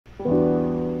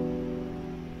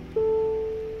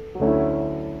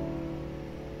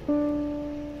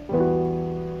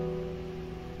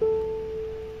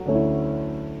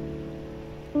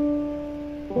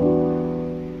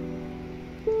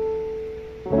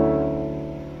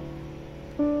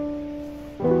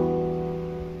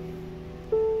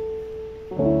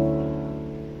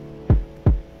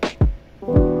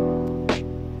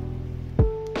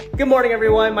Good morning,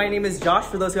 everyone. My name is Josh.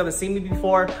 For those who haven't seen me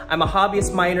before, I'm a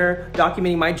hobbyist miner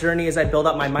documenting my journey as I build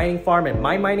up my mining farm and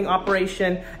my mining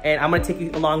operation, and I'm gonna take you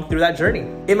along through that journey.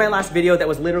 In my last video that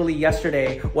was literally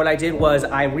yesterday, what I did was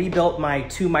I rebuilt my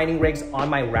 2 mining rigs on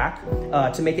my rack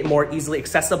to make it more easily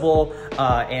accessible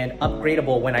and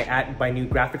upgradable when I add my new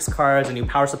graphics cards and new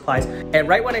power supplies. And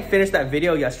right when I finished that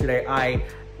video yesterday, I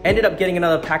ended up getting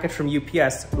another package from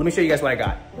UPS. Let me show you guys what I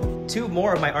got. 2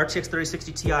 more of my RTX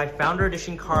 3060 Ti Founder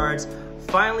Edition cards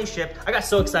finally shipped. I got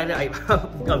so excited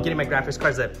of getting my graphics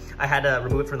cards that I had to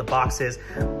remove it from the boxes.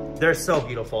 They're so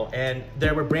beautiful, and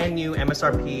they were brand new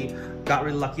MSRP. Got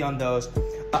really lucky on those.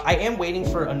 I am waiting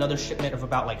for another shipment of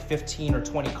about like 15 or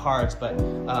 20 cards, but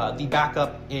the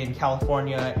backup in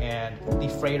California and the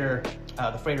freighter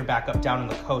backup down on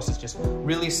the coast is just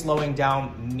really slowing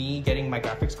down me getting my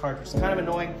graphics cards, which is kind of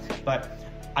annoying, but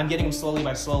I'm getting them slowly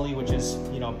by slowly, which is,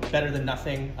 you know, better than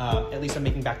nothing. At least I'm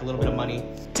making back a little bit of money.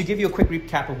 To give you a quick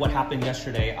recap of what happened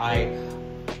yesterday, I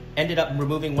ended up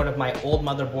removing one of my old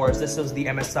motherboards. This was the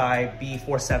MSI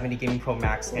B470 Gaming Pro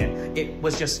Max, and it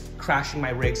was just crashing my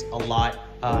rigs a lot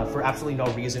for absolutely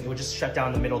no reason. It would just shut down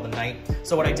in the middle of the night.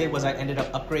 So what I did was I ended up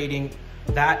upgrading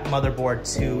that motherboard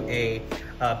to a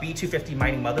B250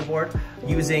 mining motherboard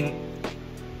using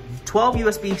 12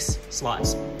 USB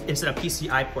slots instead of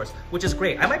PCI ports, which is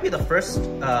great. I might be the first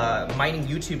mining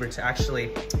YouTuber to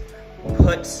actually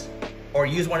put or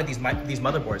use one of these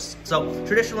motherboards. So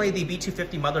traditionally, the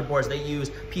B250 motherboards, they use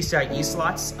PCIe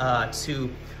slots to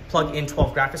plug in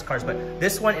 12 graphics cards, but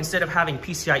this one, instead of having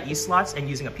PCIe slots and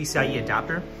using a PCIe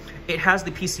adapter, it has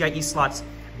the PCIe slots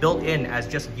built in as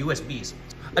just USBs.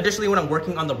 Additionally, when I'm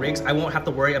working on the rigs, I won't have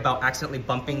to worry about accidentally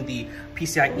bumping the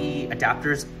PCIe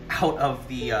adapters out of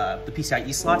the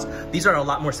PCIe slots. These are a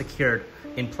lot more secured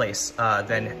in place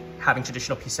than having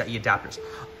traditional PCIe adapters.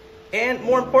 And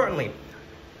more importantly,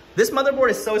 this motherboard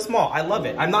is so small. I love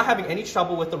it. I'm not having any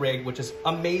trouble with the rig, which is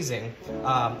amazing.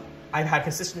 I've had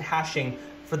consistent hashing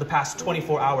for the past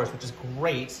 24 hours, which is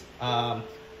great. None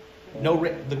of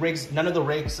the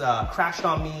rigs crashed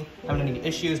on me. Haven't had any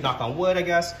issues, knock on wood, I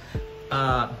guess.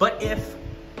 But if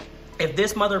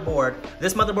this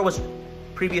motherboard was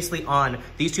previously on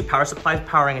these 2 power supplies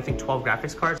powering, I think, 12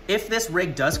 graphics cards. If this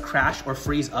rig does crash or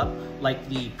freeze up like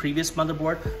the previous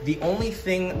motherboard, the only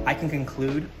thing I can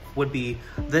conclude would be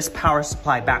this power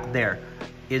supply back there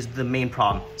is the main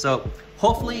problem. So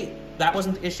hopefully that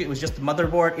wasn't the issue, it was just the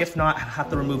motherboard. If not, I'll have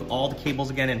to remove all the cables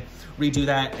again and redo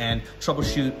that and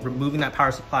troubleshoot removing that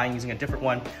power supply and using a different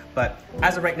one. But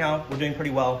as of right now, we're doing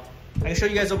pretty well. I can show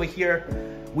you guys over here,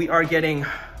 we are getting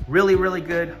really, really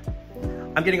good.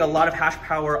 I'm getting a lot of hash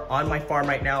power on my farm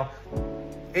right now.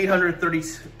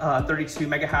 832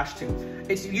 mega hash to,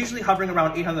 it's usually hovering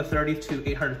around 830 to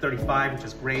 835, which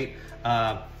is great.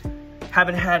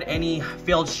 Haven't had any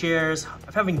failed shares.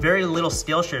 I'm having very little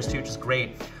stale shares too, which is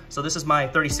great. So this is my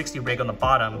 3060 rig on the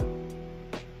bottom.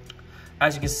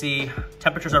 As you can see,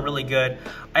 temperatures are really good.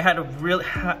 I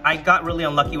got really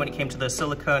unlucky when it came to the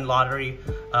silicon lottery.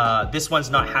 This one's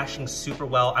not hashing super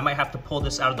well. I might have to pull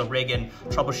this out of the rig and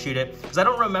troubleshoot it, because I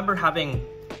don't remember having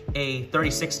a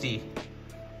 3060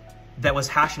 that was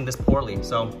hashing this poorly.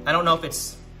 So I don't know if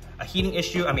it's a heating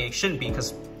issue. I mean, it shouldn't be,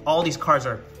 because all these cards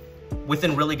are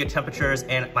within really good temperatures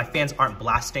and my fans aren't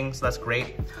blasting, so that's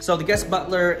great. So the guest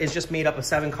butler is just made up of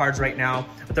 7 cards right now: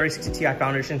 a 3060 Ti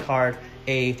Foundation card,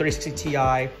 a 3060 Ti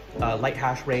light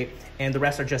hash rate, and the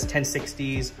rest are just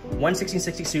 1060s, one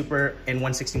 1660 Super, and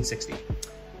one 1660.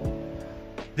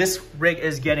 This rig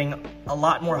is getting a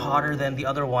lot more hotter than the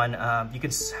other one.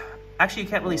 Actually, you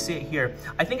can't really see it here.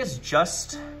 I think it's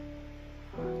just,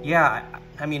 yeah,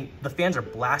 I mean, the fans are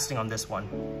blasting on this one.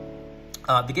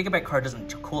 The Gigabyte card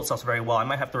doesn't cool itself very well. I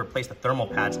might have to replace the thermal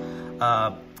pads.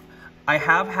 I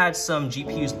have had some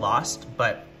GPUs lost,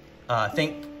 but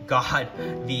thank God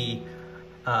the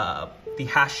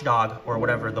Hashdog, or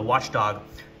whatever, the Watchdog,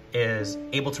 is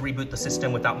able to reboot the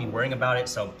system without me worrying about it,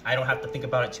 so I don't have to think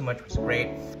about it too much, which is great.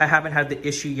 I haven't had the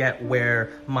issue yet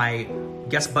where my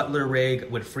guest butler rig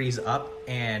would freeze up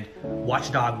and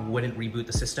Watchdog wouldn't reboot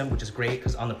the system, which is great,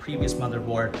 because on the previous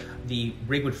motherboard, the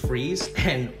rig would freeze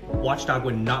and Watchdog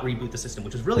would not reboot the system,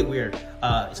 which is really weird.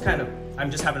 It's kind of,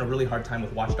 I'm just having a really hard time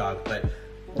with Watchdog, but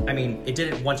I mean, it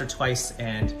did it once or twice,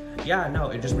 and yeah,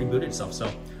 no, it just rebooted itself.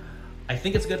 So I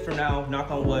think it's good for now,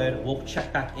 knock on wood. We'll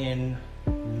check back in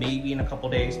maybe in a couple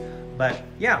days. But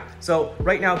yeah, so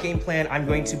right now, game plan, I'm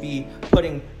going to be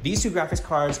putting these 2 graphics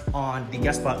cards on the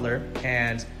guest butler,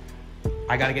 and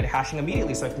I gotta get hashing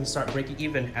immediately so I can start breaking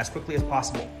even as quickly as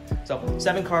possible. So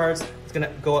 7 cards, it's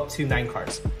gonna go up to 9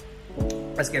 cards.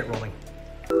 Let's get it rolling.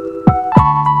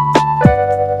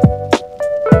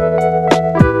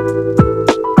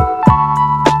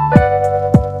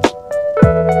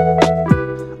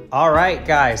 All right,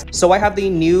 guys. So I have the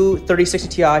new 3060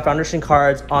 Ti Foundation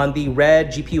cards on the red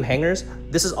GPU hangers.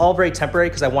 This is all very temporary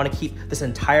because I want to keep this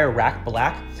entire rack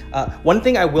black. One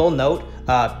thing I will note,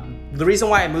 the reason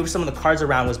why I moved some of the cards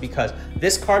around was because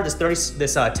this card, this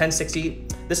 1060,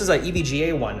 this is an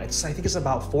EVGA one. I think it's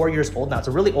about 4 years old now. It's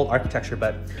a really old architecture,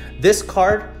 but this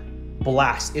card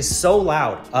blast is so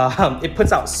loud. It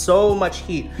puts out so much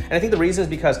heat. And I think the reason is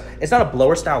because it's not a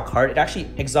blower style card. It actually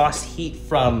exhausts heat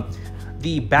from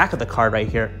the back of the card right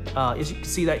here. As you can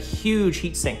see, that huge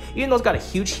heat sink. Even though it's got a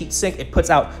huge heat sink, it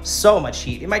puts out so much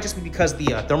heat. It might just be because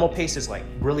the thermal paste is like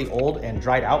really old and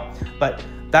dried out, but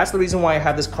that's the reason why I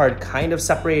have this card kind of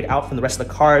separated out from the rest of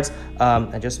the cards.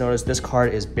 I just noticed this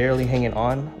card is barely hanging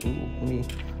on. Ooh, let me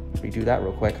redo that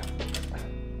real quick.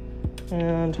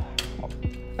 And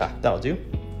that'll do.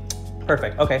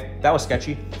 Perfect. Okay, that was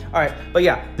sketchy. All right, but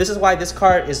yeah, this is why this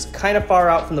card is kind of far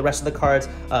out from the rest of the cards.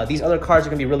 These other cards are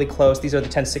gonna be really close. These are the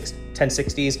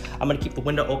 1060s. I'm gonna keep the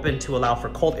window open to allow for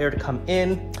cold air to come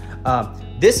in.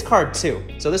 This card too.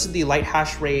 So this is the light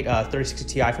hash rate 3060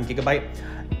 Ti from Gigabyte.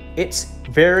 It's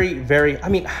very, very, I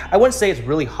mean, I wouldn't say it's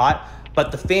really hot,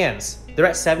 but the fans, they're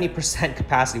at 70%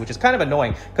 capacity, which is kind of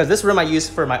annoying because this room I use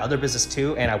for my other business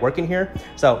too, and I work in here.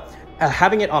 So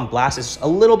having it on blast is a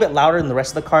little bit louder than the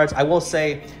rest of the cards. I will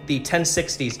say the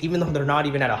 1060s, even though they're not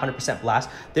even at 100% blast,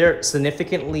 they're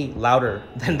significantly louder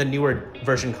than the newer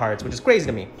version cards, which is crazy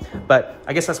to me. But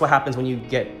I guess that's what happens when you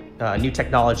get new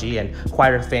technology and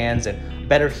quieter fans and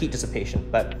better heat dissipation.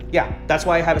 But yeah, that's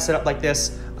why I have it set up like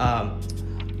this.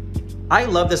 I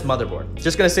love this motherboard.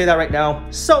 Just gonna say that right now.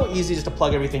 So easy just to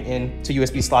plug everything in to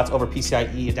USB slots over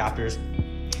PCIe adapters.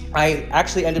 I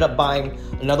actually ended up buying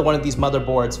another one of these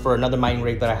motherboards for another mining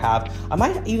rig that I have. I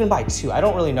might even buy two, I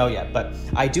don't really know yet, but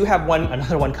I do have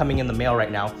another one coming in the mail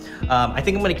right now. I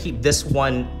think I'm gonna keep this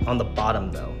one on the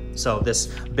bottom though. So this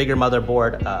bigger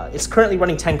motherboard, it's currently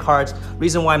running 10 cards.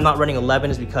 Reason why I'm not running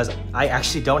 11 is because I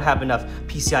actually don't have enough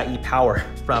PCIe power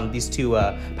from these two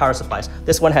power supplies.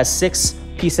 This one has 6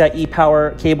 PCIe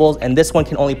power cables and this one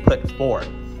can only put 4.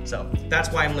 So that's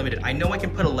why I'm limited. I know I can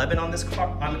put 11 on this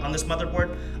on this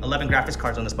motherboard, 11 graphics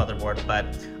cards on this motherboard, but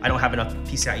I don't have enough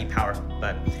PCIe power.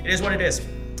 But it is what it is.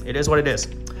 It is what it is.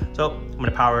 So I'm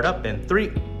gonna power it up in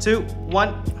 3, 2,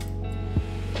 1.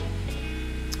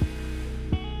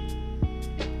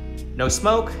 No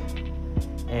smoke.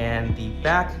 And the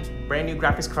back brand new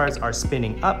graphics cards are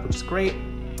spinning up, which is great.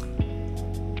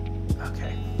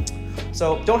 Okay.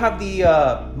 So don't have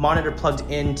the monitor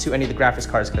plugged into any of the graphics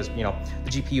cards because, you know,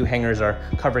 the GPU hangers are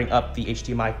covering up the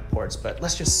HDMI ports, but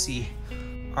let's just see.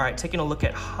 All right, taking a look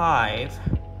at Hive,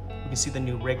 you can see the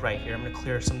new rig right here. I'm gonna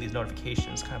clear some of these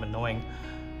notifications, kind of annoying.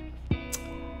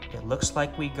 It looks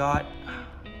like we got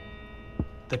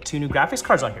the 2 new graphics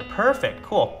cards on here. Perfect,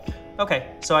 cool.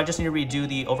 Okay, so I just need to redo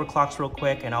the overclocks real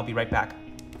quick and I'll be right back.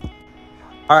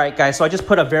 All right, guys, so I just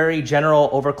put a very general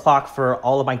overclock for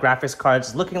all of my graphics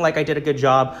cards. Looking like I did a good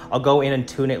job. I'll go in and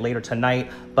tune it later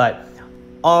tonight, but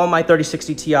all my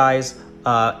 3060 Ti's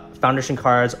Foundation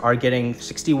cards are getting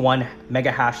 61 mega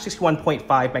hash,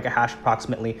 61.5 mega hash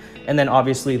approximately. And then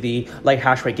obviously the light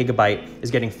hash rate Gigabyte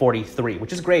is getting 43,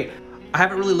 which is great. I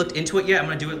haven't really looked into it yet. I'm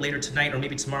gonna do it later tonight or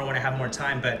maybe tomorrow when I have more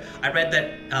time, but I read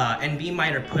that NV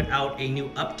Miner put out a new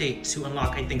update to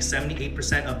unlock, I think,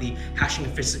 78% of the hashing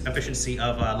efficiency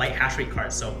of light hash rate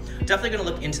cards. So definitely gonna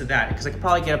look into that because I could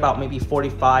probably get about maybe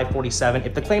 45, 47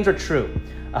 if the claims are true.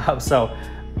 So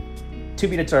to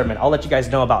be determined, I'll let you guys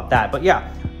know about that. But yeah,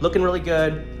 looking really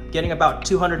good. Getting about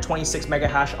 226 mega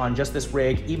hash on just this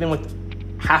rig, even with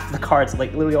half the cards,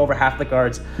 like literally over half the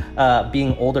cards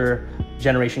being older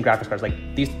generation graphics cards.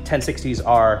 Like these 1060s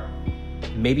are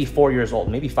maybe 4 years old,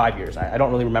 maybe 5 years. I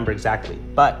don't really remember exactly,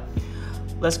 but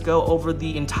let's go over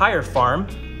the entire farm.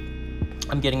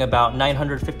 I'm getting about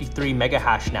 953 mega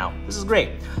hash now. This is great.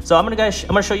 So I'm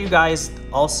gonna show you guys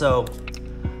also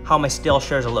how my stale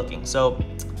shares are looking. So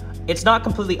it's not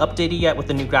completely updated yet with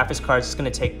the new graphics cards. It's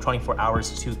gonna take 24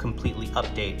 hours to completely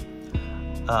update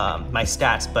my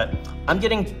stats, but I'm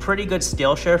getting pretty good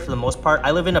stale share for the most part.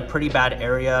 I live in a pretty bad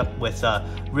area with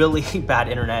really bad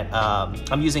internet.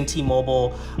 I'm using T-Mobile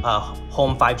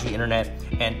home 5G internet,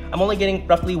 and I'm only getting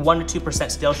roughly 1 to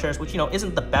 2% stale shares, which, you know,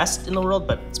 isn't the best in the world,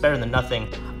 but it's better than nothing.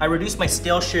 I reduced my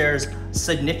stale shares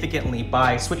significantly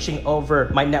by switching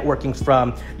over my networking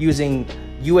from using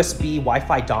USB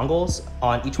Wi-Fi dongles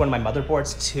on each one of my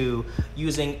motherboards to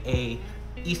using a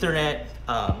Ethernet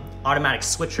automatic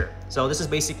switcher. So this is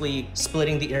basically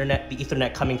splitting the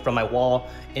Ethernet coming from my wall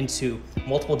into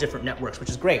multiple different networks, which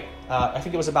is great. I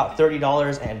think it was about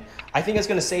 $30, and I think it's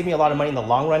gonna save me a lot of money in the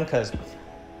long run because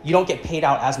you don't get paid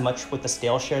out as much with the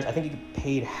stale shares. I think you get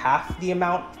paid half the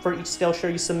amount for each stale share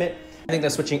you submit. I think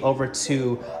that switching over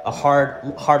to a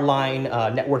hardline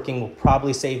networking will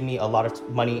probably save me a lot of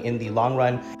money in the long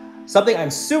run. Something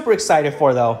I'm super excited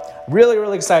for though,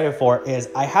 really excited for, is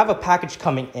I have a package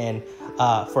coming in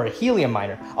for a helium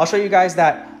miner. I'll show you guys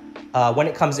that when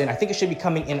it comes in. I think it should be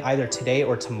coming in either today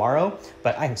or tomorrow,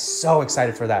 but I'm so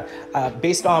excited for that.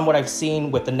 Based on what I've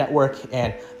seen with the network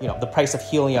and the price of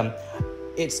helium,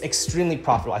 it's extremely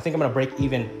profitable. I think I'm gonna break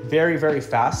even very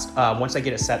fast once I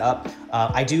get it set up.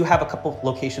 I do have a couple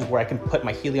locations where I can put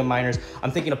my helium miners.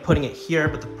 I'm thinking of putting it here,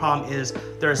 but the problem is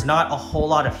there's not a whole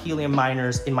lot of helium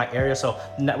miners in my area, so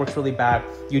the network's really bad.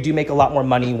 You do make a lot more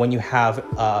money when you have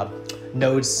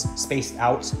nodes spaced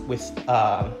out with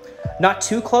not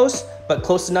too close, but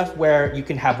close enough where you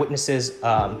can have witnesses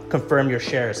confirm your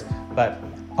shares. But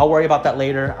I'll worry about that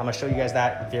later. I'm gonna show you guys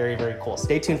that. Very cool.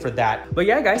 Stay tuned for that. But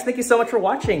yeah, guys, thank you so much for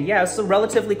watching. Yeah, it's a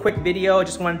relatively quick video. I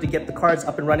just wanted to get the cards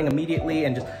up and running immediately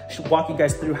and just walk you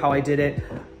guys through how I did it.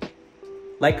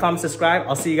 Like, comment, subscribe.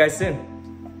 I'll see you guys soon.